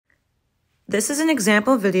This is an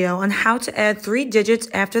example video on how to add 3 digits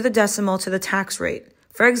after the decimal to the tax rate.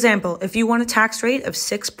 For example, if you want a tax rate of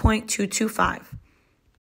 6.225.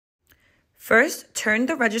 First, turn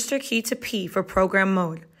the register key to P for program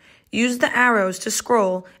mode. Use the arrows to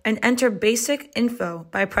scroll and enter basic info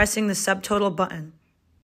by pressing the subtotal button.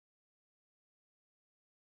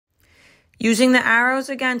 Using the arrows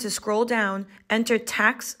again to scroll down, enter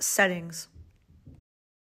tax settings.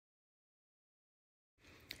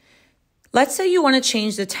 Let's say you want to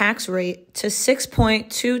change the tax rate to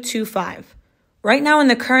 6.225. Right now in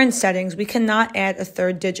the current settings, we cannot add a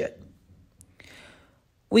third digit.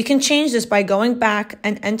 We can change this by going back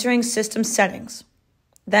and entering system settings,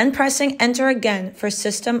 then pressing enter again for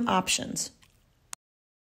system options.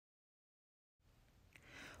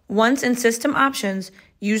 Once in system options,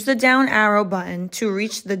 use the down arrow button to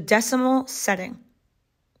reach the decimal setting.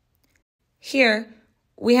 Here,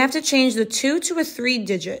 we have to change the 2 to a 3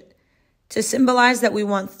 digit to symbolize that we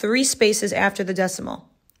want 3 spaces after the decimal.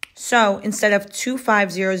 So instead of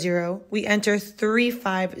 2500, we enter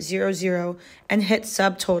 3500 and hit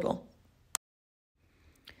subtotal.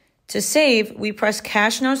 To save, we press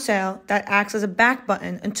Cash No Sale that acts as a back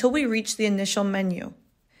button until we reach the initial menu.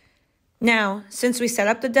 Now, since we set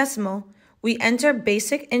up the decimal, we enter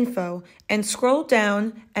basic info and scroll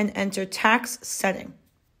down and enter tax setting.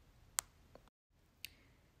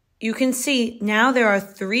 You can see now there are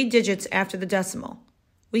 3 digits after the decimal.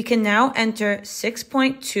 We can now enter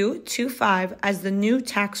 6.225 as the new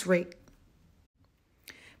tax rate.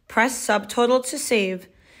 Press subtotal to save,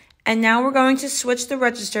 and now we're going to switch the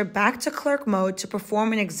register back to clerk mode to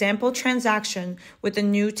perform an example transaction with the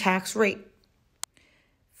new tax rate.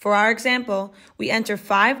 For our example, we enter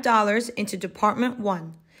 $5 into Department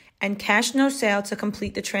 1 and Cash No Sale to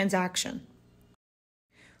complete the transaction.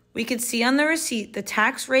 We can see on the receipt the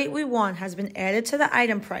tax rate we want has been added to the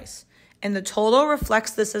item price, and the total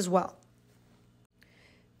reflects this as well.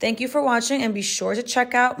 Thank you for watching, and be sure to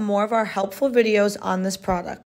check out more of our helpful videos on this product.